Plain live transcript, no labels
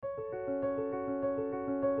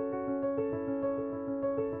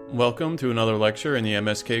Welcome to another lecture in the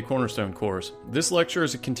MSK Cornerstone course. This lecture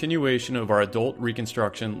is a continuation of our Adult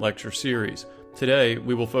Reconstruction lecture series. Today,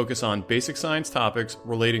 we will focus on basic science topics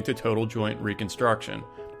relating to total joint reconstruction.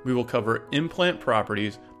 We will cover implant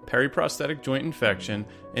properties, periprosthetic joint infection,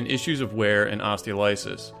 and issues of wear and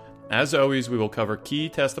osteolysis. As always, we will cover key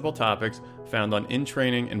testable topics found on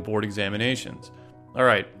in-training and board examinations.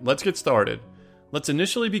 Alright, let's get started. Let's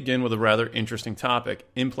initially begin with a rather interesting topic,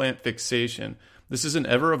 implant fixation. This is an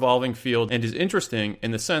ever-evolving field and is interesting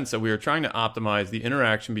in the sense that we are trying to optimize the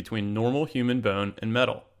interaction between normal human bone and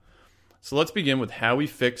metal. So let's begin with how we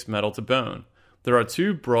fix metal to bone. There are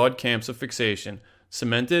two broad camps of fixation,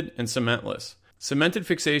 cemented and cementless. Cemented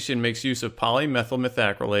fixation makes use of polymethyl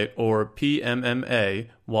methacrylate, or PMMA,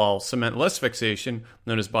 while cementless fixation,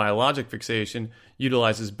 known as biologic fixation,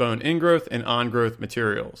 utilizes bone ingrowth and on-growth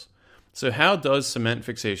materials. So how does cement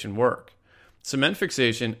fixation work? Cement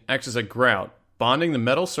fixation acts as a grout, bonding the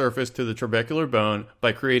metal surface to the trabecular bone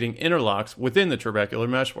by creating interlocks within the trabecular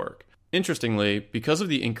meshwork. Interestingly, because of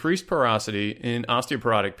the increased porosity in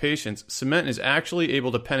osteoporotic patients, cement is actually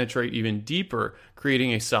able to penetrate even deeper,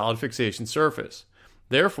 creating a solid fixation surface.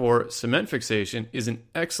 Therefore, cement fixation is an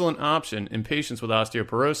excellent option in patients with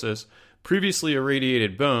osteoporosis, previously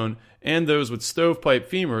irradiated bone, and those with stovepipe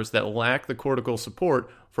femurs that lack the cortical support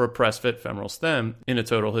for a press-fit femoral stem in a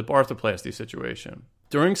total hip arthroplasty situation.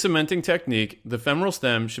 During cementing technique, the femoral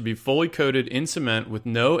stem should be fully coated in cement with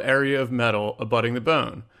no area of metal abutting the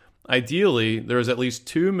bone. Ideally, there is at least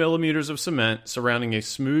 2 millimeters of cement surrounding a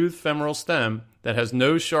smooth femoral stem that has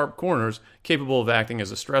no sharp corners capable of acting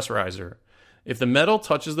as a stress riser. If the metal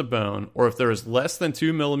touches the bone, or if there is less than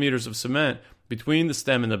 2 millimeters of cement between the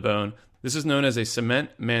stem and the bone, this is known as a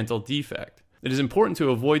cement mantle defect. It is important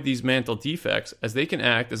to avoid these mantle defects as they can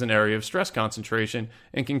act as an area of stress concentration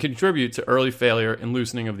and can contribute to early failure and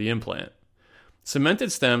loosening of the implant.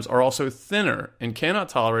 Cemented stems are also thinner and cannot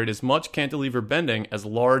tolerate as much cantilever bending as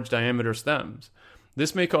large diameter stems.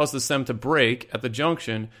 This may cause the stem to break at the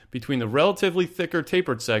junction between the relatively thicker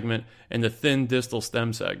tapered segment and the thin distal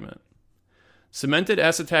stem segment. Cemented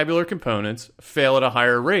acetabular components fail at a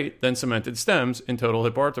higher rate than cemented stems in total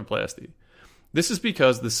hip arthroplasty. This is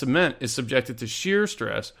because the cement is subjected to shear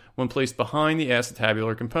stress when placed behind the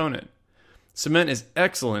acetabular component. Cement is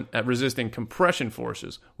excellent at resisting compression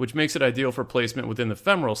forces, which makes it ideal for placement within the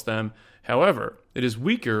femoral stem. However, it is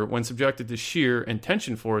weaker when subjected to shear and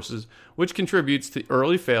tension forces, which contributes to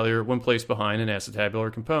early failure when placed behind an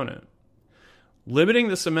acetabular component. Limiting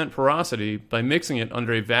the cement porosity by mixing it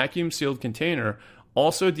under a vacuum-sealed container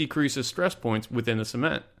also decreases stress points within the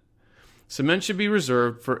cement. Cement should be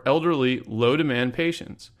reserved for elderly, low-demand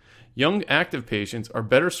patients. Young, active patients are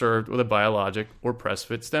better served with a biologic or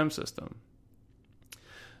press-fit stem system.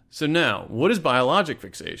 So now, what is biologic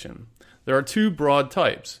fixation? There are two broad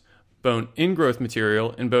types, bone ingrowth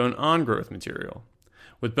material and bone on-growth material.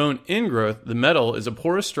 With bone ingrowth, the metal is a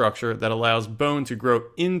porous structure that allows bone to grow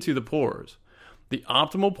into the pores. The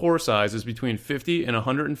optimal pore size is between 50 and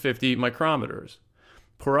 150 micrometers.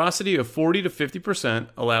 Porosity of 40 to 50%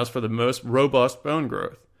 allows for the most robust bone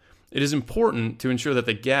growth. It is important to ensure that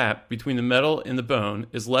the gap between the metal and the bone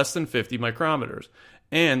is less than 50 micrometers,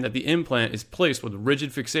 and that the implant is placed with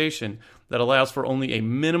rigid fixation that allows for only a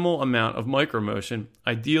minimal amount of micromotion,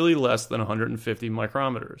 ideally less than 150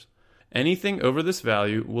 micrometers. Anything over this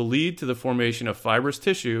value will lead to the formation of fibrous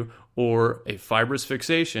tissue or a fibrous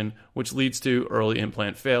fixation, which leads to early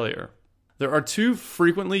implant failure. There are two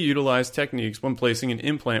frequently utilized techniques when placing an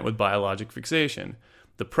implant with biologic fixation,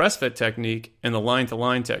 the press-fit technique and the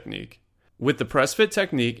line-to-line technique. With the press-fit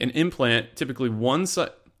technique, the implant is typically one size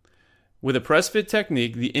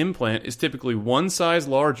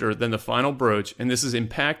larger than the final broach, and this is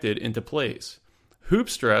impacted into place. Hoop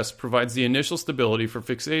stress provides the initial stability for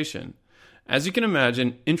fixation. As you can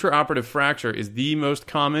imagine, intraoperative fracture is the most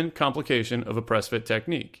common complication of a press-fit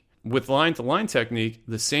technique. With line-to-line technique,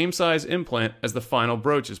 the same size implant as the final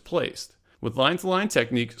broach is placed. With line-to-line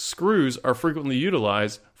technique, screws are frequently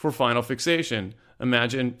utilized for final fixation.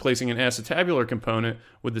 Imagine placing an acetabular component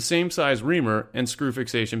with the same size reamer and screw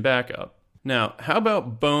fixation backup. Now, how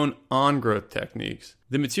about bone on-growth techniques?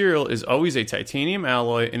 The material is always a titanium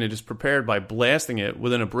alloy and it is prepared by blasting it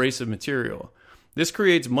with an abrasive material. This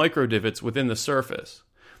creates micro-divots within the surface.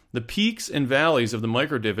 The peaks and valleys of the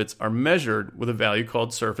micro-divots are measured with a value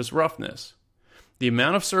called surface roughness. The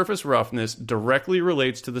amount of surface roughness directly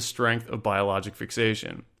relates to the strength of biologic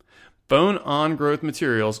fixation. Bone on-growth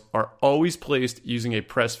materials are always placed using a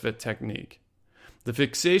press-fit technique. The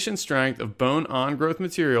fixation strength of bone on-growth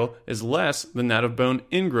material is less than that of bone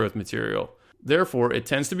ingrowth material. Therefore, it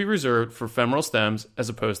tends to be reserved for femoral stems as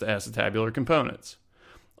opposed to acetabular components.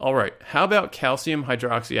 All right, how about calcium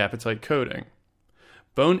hydroxyapatite coating?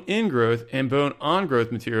 Bone ingrowth and bone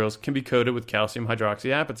on-growth materials can be coated with calcium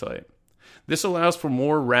hydroxyapatite. This allows for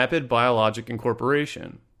more rapid biologic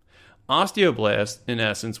incorporation. Osteoblasts, in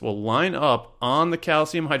essence, will line up on the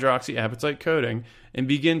calcium hydroxyapatite coating and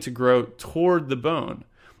begin to grow toward the bone.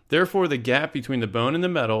 Therefore, the gap between the bone and the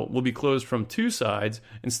metal will be closed from two sides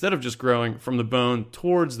instead of just growing from the bone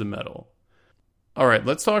towards the metal. All right,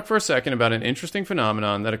 let's talk for a second about an interesting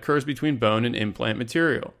phenomenon that occurs between bone and implant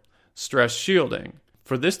material: stress shielding.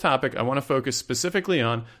 For this topic, I want to focus specifically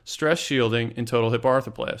on stress shielding in total hip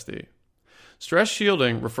arthroplasty. Stress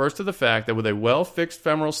shielding refers to the fact that with a well-fixed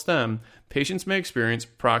femoral stem, patients may experience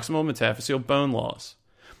proximal metaphyseal bone loss.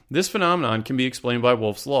 This phenomenon can be explained by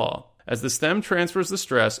Wolff's Law. As the stem transfers the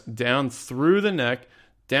stress down through the neck,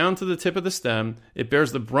 down to the tip of the stem, it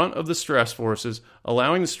bears the brunt of the stress forces,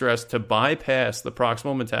 allowing the stress to bypass the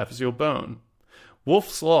proximal metaphyseal bone.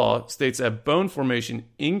 Wolff's Law states that bone formation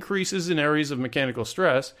increases in areas of mechanical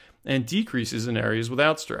stress and decreases in areas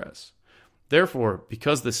without stress. Therefore,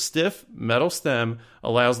 because the stiff metal stem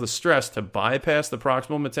allows the stress to bypass the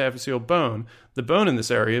proximal metaphyseal bone, the bone in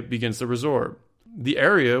this area begins to resorb. The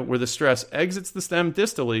area where the stress exits the stem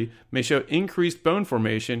distally may show increased bone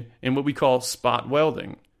formation in what we call spot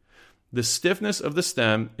welding. The stiffness of the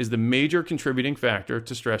stem is the major contributing factor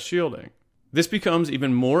to stress shielding. This becomes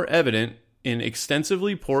even more evident in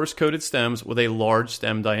extensively porous coated stems with a large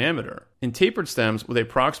stem diameter. In tapered stems with a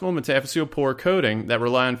proximal metaphyseal pore coating that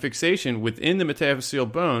rely on fixation within the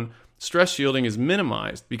metaphyseal bone, stress shielding is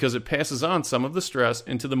minimized because it passes on some of the stress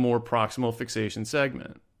into the more proximal fixation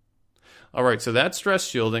segment. Alright, so that's stress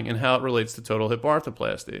shielding and how it relates to total hip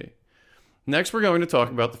arthroplasty. Next, we're going to talk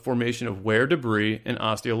about the formation of wear debris and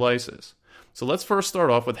osteolysis. So let's first start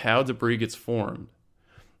off with how debris gets formed.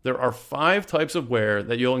 There are 5 types of wear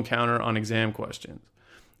that you'll encounter on exam questions.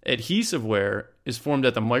 Adhesive wear is formed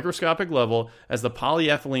at the microscopic level as the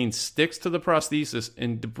polyethylene sticks to the prosthesis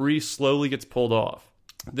and debris slowly gets pulled off.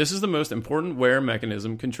 This is the most important wear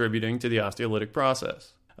mechanism contributing to the osteolytic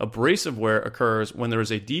process. Abrasive wear occurs when there is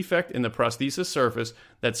a defect in the prosthesis surface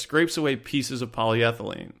that scrapes away pieces of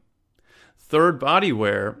polyethylene. Third body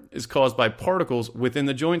wear is caused by particles within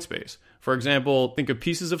the joint space. For example, think of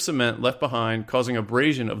pieces of cement left behind causing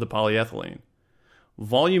abrasion of the polyethylene.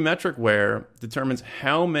 Volumetric wear determines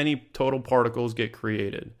how many total particles get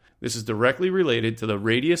created. This is directly related to the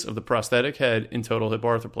radius of the prosthetic head in total hip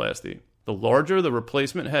arthroplasty. The larger the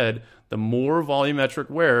replacement head, the more volumetric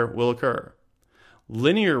wear will occur.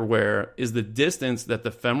 Linear wear is the distance that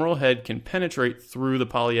the femoral head can penetrate through the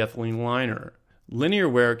polyethylene liner. Linear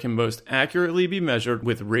wear can most accurately be measured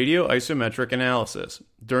with radioisometric analysis.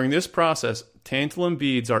 During this process, tantalum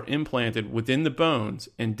beads are implanted within the bones,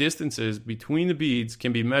 and distances between the beads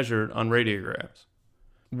can be measured on radiographs.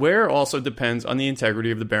 Wear also depends on the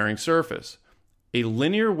integrity of the bearing surface. A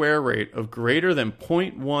linear wear rate of greater than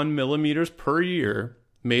 0.1 millimeters per year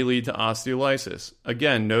may lead to osteolysis.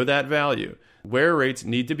 Again, know that value. Wear rates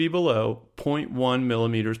need to be below 0.1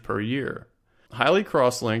 millimeters per year. Highly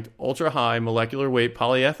cross-linked, ultra-high molecular weight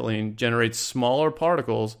polyethylene generates smaller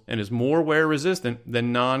particles and is more wear-resistant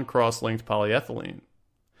than non-cross-linked polyethylene.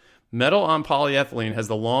 Metal on polyethylene has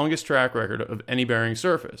the longest track record of any bearing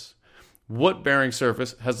surface. What bearing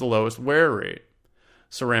surface has the lowest wear rate?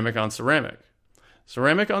 Ceramic on ceramic.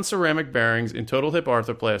 Ceramic on ceramic bearings in total hip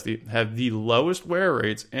arthroplasty have the lowest wear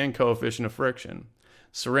rates and coefficient of friction.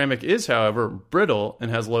 Ceramic is, however, brittle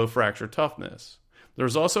and has low fracture toughness. There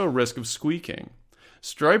is also a risk of squeaking.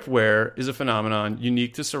 Stripe wear is a phenomenon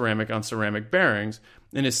unique to ceramic on ceramic bearings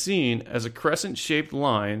and is seen as a crescent-shaped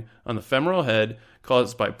line on the femoral head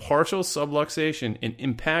caused by partial subluxation and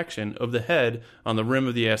impaction of the head on the rim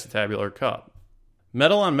of the acetabular cup.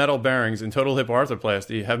 Metal on metal bearings in total hip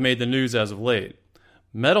arthroplasty have made the news as of late.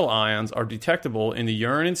 Metal ions are detectable in the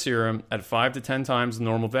urine and serum at 5 to 10 times the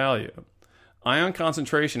normal value. Ion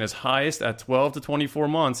concentration is highest at 12 to 24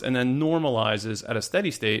 months and then normalizes at a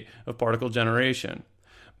steady state of particle generation.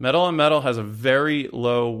 Metal on metal has a very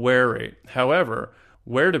low wear rate. However,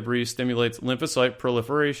 wear debris stimulates lymphocyte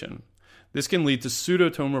proliferation. This can lead to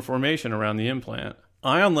pseudotumor formation around the implant.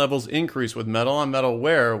 Ion levels increase with metal on metal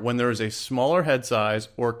wear when there is a smaller head size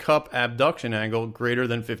or cup abduction angle greater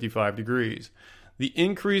than 55 degrees. The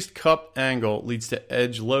increased cup angle leads to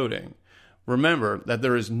edge loading. Remember that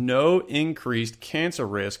there is no increased cancer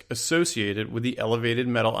risk associated with the elevated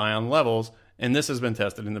metal ion levels, and this has been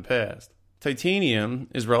tested in the past. Titanium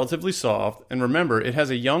is relatively soft, and remember, it has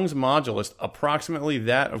a Young's modulus approximately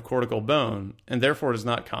that of cortical bone, and therefore it is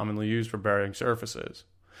not commonly used for bearing surfaces.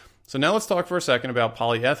 So now let's talk for a second about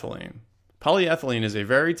polyethylene. Polyethylene is a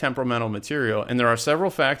very temperamental material, and there are several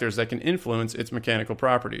factors that can influence its mechanical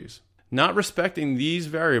properties. Not respecting these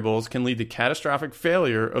variables can lead to catastrophic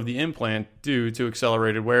failure of the implant due to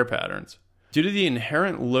accelerated wear patterns. Due to the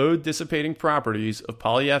inherent load-dissipating properties of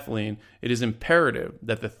polyethylene, it is imperative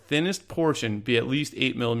that the thinnest portion be at least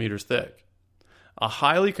 8 millimeters thick. A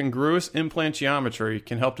highly congruous implant geometry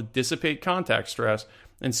can help to dissipate contact stress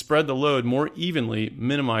and spread the load more evenly,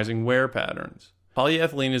 minimizing wear patterns.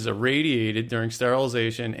 Polyethylene is irradiated during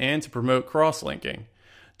sterilization and to promote cross-linking.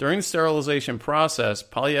 During the sterilization process,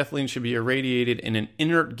 polyethylene should be irradiated in an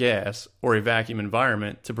inert gas or a vacuum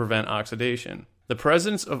environment to prevent oxidation. The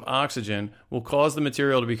presence of oxygen will cause the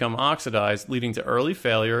material to become oxidized, leading to early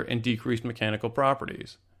failure and decreased mechanical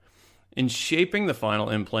properties. In shaping the final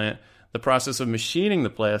implant, the process of machining the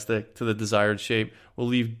plastic to the desired shape will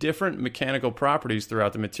leave different mechanical properties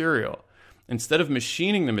throughout the material. Instead of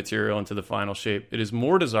machining the material into the final shape, it is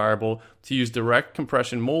more desirable to use direct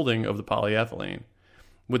compression molding of the polyethylene.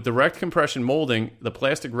 With direct compression molding, the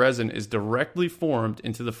plastic resin is directly formed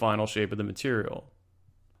into the final shape of the material.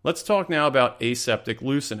 Let's talk now about aseptic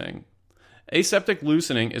loosening. Aseptic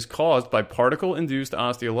loosening is caused by particle-induced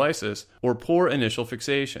osteolysis or poor initial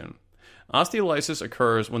fixation. Osteolysis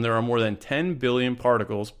occurs when there are more than 10 billion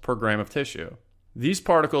particles per gram of tissue. These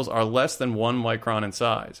particles are less than 1 micron in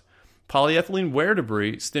size. Polyethylene wear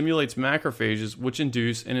debris stimulates macrophages, which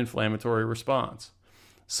induce an inflammatory response.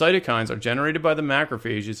 Cytokines are generated by the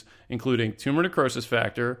macrophages, including tumor necrosis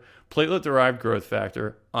factor, platelet-derived growth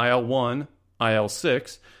factor, IL-1,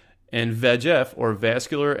 IL-6, and VEGF, or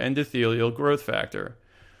vascular endothelial growth factor.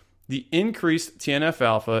 The increased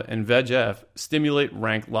TNF-alpha and VEGF stimulate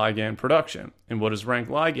rank ligand production. And what does rank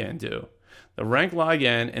ligand do? The rank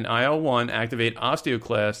ligand and IL-1 activate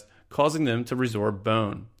osteoclasts, causing them to resorb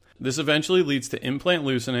bone. This eventually leads to implant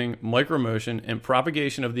loosening, micromotion, and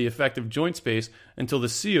propagation of the effective joint space until the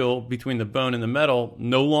seal between the bone and the metal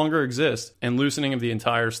no longer exists and loosening of the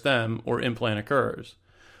entire stem or implant occurs.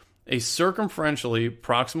 A circumferentially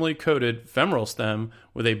proximally coated femoral stem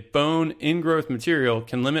with a bone ingrowth material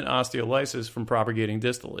can limit osteolysis from propagating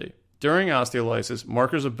distally. During osteolysis,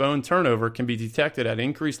 markers of bone turnover can be detected at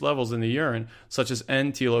increased levels in the urine, such as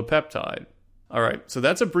N-telopeptide. Alright, so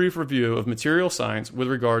that's a brief review of material science with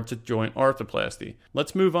regard to joint arthroplasty.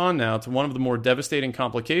 Let's move on now to one of the more devastating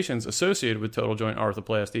complications associated with total joint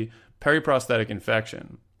arthroplasty, periprosthetic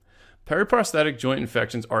infection. Periprosthetic joint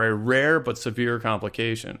infections are a rare but severe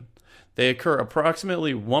complication. They occur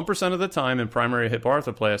approximately 1% of the time in primary hip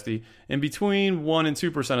arthroplasty and between 1 and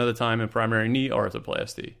 2% of the time in primary knee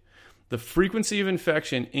arthroplasty. The frequency of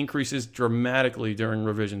infection increases dramatically during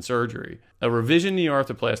revision surgery. A revision knee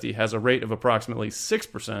arthroplasty has a rate of approximately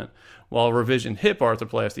 6%, while a revision hip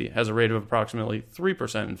arthroplasty has a rate of approximately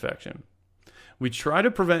 3% infection. We try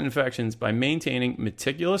to prevent infections by maintaining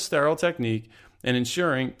meticulous sterile technique and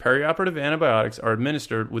ensuring perioperative antibiotics are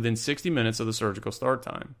administered within 60 minutes of the surgical start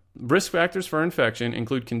time. Risk factors for infection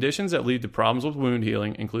include conditions that lead to problems with wound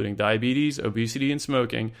healing, including diabetes, obesity, and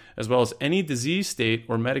smoking, as well as any disease state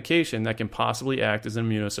or medication that can possibly act as an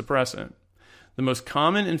immunosuppressant. The most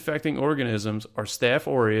common infecting organisms are Staph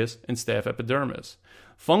aureus and Staph epidermidis.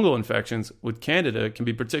 Fungal infections with Candida can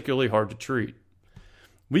be particularly hard to treat.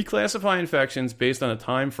 We classify infections based on a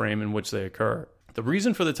time frame in which they occur. The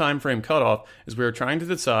reason for the time frame cutoff is we are trying to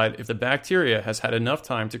decide if the bacteria has had enough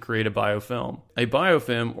time to create a biofilm. A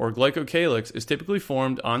biofilm, or glycocalyx, is typically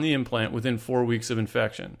formed on the implant within 4 weeks of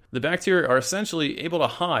infection. The bacteria are essentially able to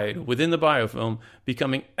hide within the biofilm,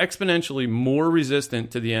 becoming exponentially more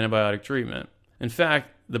resistant to the antibiotic treatment. In fact,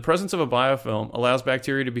 the presence of a biofilm allows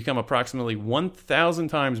bacteria to become approximately 1,000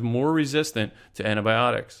 times more resistant to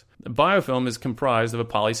antibiotics. The biofilm is comprised of a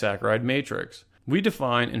polysaccharide matrix. We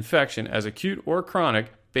define infection as acute or chronic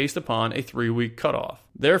based upon a 3-week cutoff.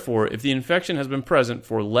 Therefore, if the infection has been present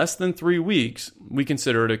for less than 3 weeks, we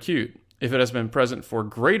consider it acute. If it has been present for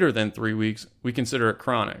greater than 3 weeks, we consider it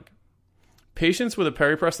chronic. Patients with a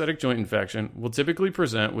periprosthetic joint infection will typically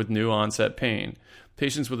present with new onset pain.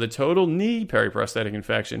 Patients with a total knee periprosthetic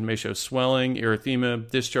infection may show swelling, erythema,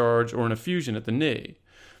 discharge, or an effusion at the knee.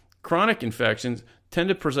 Chronic infections tend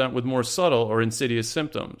to present with more subtle or insidious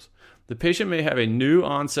symptoms. The patient may have a new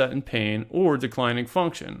onset in pain or declining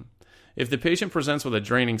function. If the patient presents with a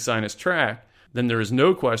draining sinus tract, then there is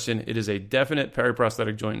no question it is a definite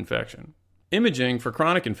periprosthetic joint infection. Imaging for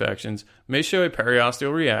chronic infections may show a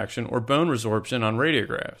periosteal reaction or bone resorption on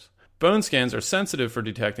radiographs. Bone scans are sensitive for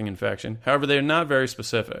detecting infection, however they are not very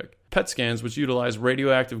specific. PET scans, which utilize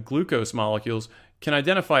radioactive glucose molecules, can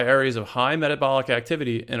identify areas of high metabolic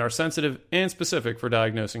activity and are sensitive and specific for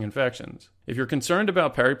diagnosing infections. If you're concerned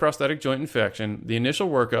about periprosthetic joint infection, the initial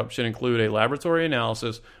workup should include a laboratory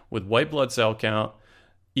analysis with white blood cell count,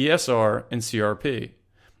 ESR, and CRP.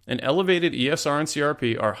 An elevated ESR and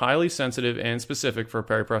CRP are highly sensitive and specific for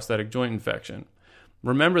periprosthetic joint infection.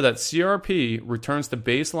 Remember that CRP returns to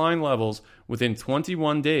baseline levels within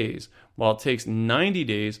 21 days, while it takes 90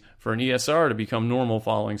 days for an ESR to become normal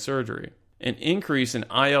following surgery. An increase in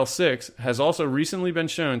IL-6 has also recently been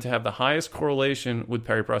shown to have the highest correlation with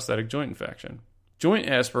periprosthetic joint infection. Joint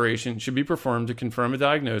aspiration should be performed to confirm a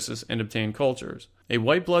diagnosis and obtain cultures. A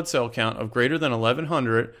white blood cell count of greater than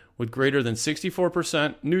 1100 with greater than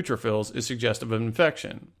 64% neutrophils is suggestive of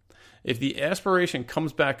infection. If the aspiration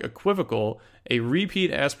comes back equivocal, a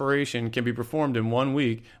repeat aspiration can be performed in 1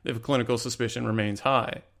 week if clinical suspicion remains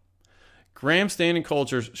high. Gram staining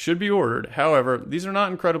cultures should be ordered. However, these are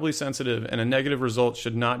not incredibly sensitive and a negative result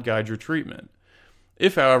should not guide your treatment.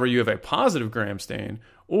 If, however, you have a positive gram stain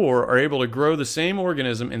or are able to grow the same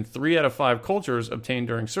organism in 3 out of 5 cultures obtained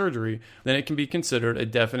during surgery, then it can be considered a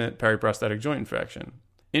definite periprosthetic joint infection.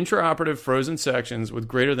 Intraoperative frozen sections with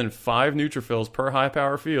greater than 5 neutrophils per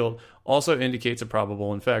high-power field also indicates a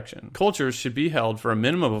probable infection. Cultures should be held for a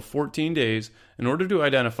minimum of 14 days in order to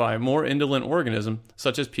identify more indolent organisms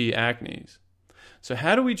such as P. acnes. So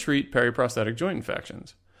how do we treat periprosthetic joint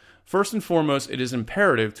infections? First and foremost, it is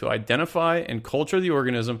imperative to identify and culture the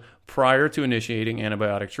organism prior to initiating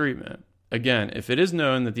antibiotic treatment. Again, if it is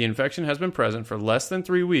known that the infection has been present for less than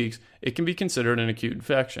 3 weeks, it can be considered an acute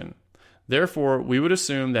infection. Therefore, we would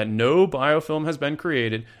assume that no biofilm has been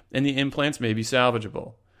created and the implants may be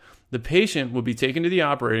salvageable. The patient will be taken to the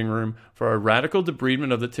operating room for a radical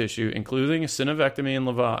debridement of the tissue, including a synovectomy and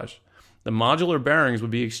lavage. The modular bearings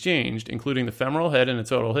would be exchanged, including the femoral head in a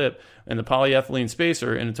total hip and the polyethylene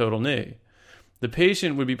spacer in a total knee. The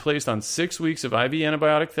patient would be placed on 6 weeks of IV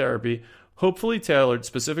antibiotic therapy, hopefully tailored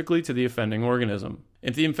specifically to the offending organism.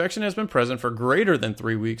 If the infection has been present for greater than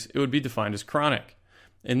 3 weeks, it would be defined as chronic.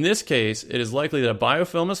 In this case, it is likely that a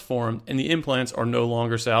biofilm is formed and the implants are no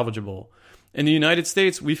longer salvageable. In the United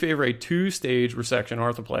States, we favor a 2-stage resection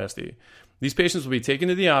arthroplasty. These patients will be taken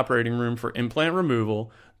to the operating room for implant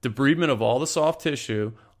removal, debridement of all the soft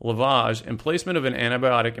tissue, lavage, and placement of an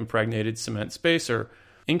antibiotic-impregnated cement spacer.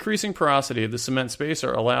 Increasing porosity of the cement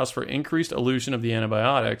spacer allows for increased elution of the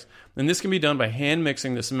antibiotics, and this can be done by hand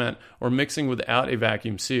mixing the cement or mixing without a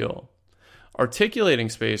vacuum seal. Articulating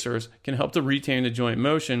spacers can help to retain the joint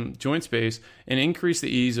motion, joint space, and increase the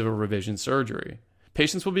ease of a revision surgery.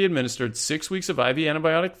 Patients will be administered 6 weeks of IV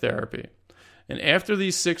antibiotic therapy, and after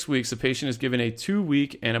these 6 weeks, the patient is given a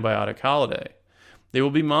 2-week antibiotic holiday. They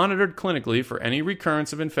will be monitored clinically for any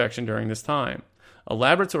recurrence of infection during this time. A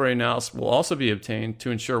laboratory analysis will also be obtained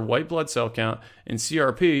to ensure white blood cell count and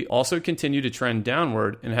CRP also continue to trend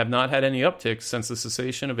downward and have not had any upticks since the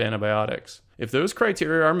cessation of antibiotics. If those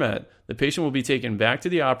criteria are met, the patient will be taken back to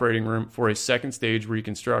the operating room for a second-stage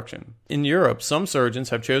reconstruction. In Europe, some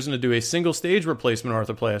surgeons have chosen to do a single-stage replacement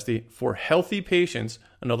arthroplasty for healthy patients,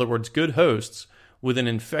 in other words, good hosts, with an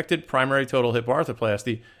infected primary total hip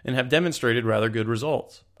arthroplasty and have demonstrated rather good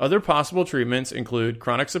results. Other possible treatments include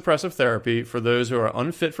chronic suppressive therapy for those who are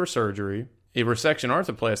unfit for surgery, a resection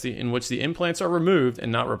arthroplasty in which the implants are removed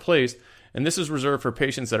and not replaced, and this is reserved for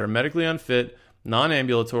patients that are medically unfit,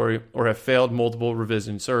 non-ambulatory, or have failed multiple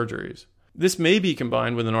revision surgeries. This may be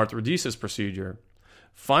combined with an arthrodesis procedure.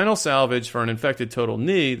 Final salvage for an infected total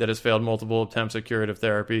knee that has failed multiple attempts at curative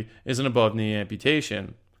therapy is an above-knee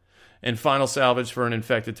amputation. And final salvage for an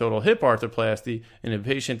infected total hip arthroplasty in a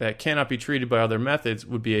patient that cannot be treated by other methods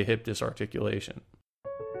would be a hip disarticulation.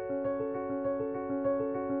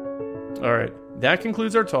 All right, that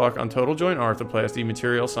concludes our talk on total joint arthroplasty,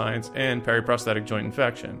 material science, and periprosthetic joint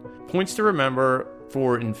infection. Points to remember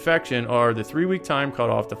for infection are the 3-week time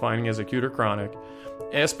cutoff defining as acute or chronic,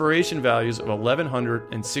 aspiration values of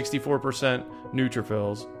 1100 and 64%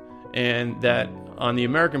 neutrophils, and that on the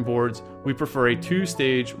American boards, we prefer a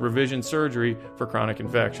 2-stage revision surgery for chronic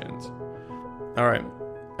infections. All right,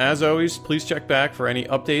 as always, please check back for any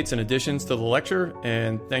updates and additions to the lecture,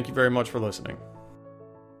 and thank you very much for listening.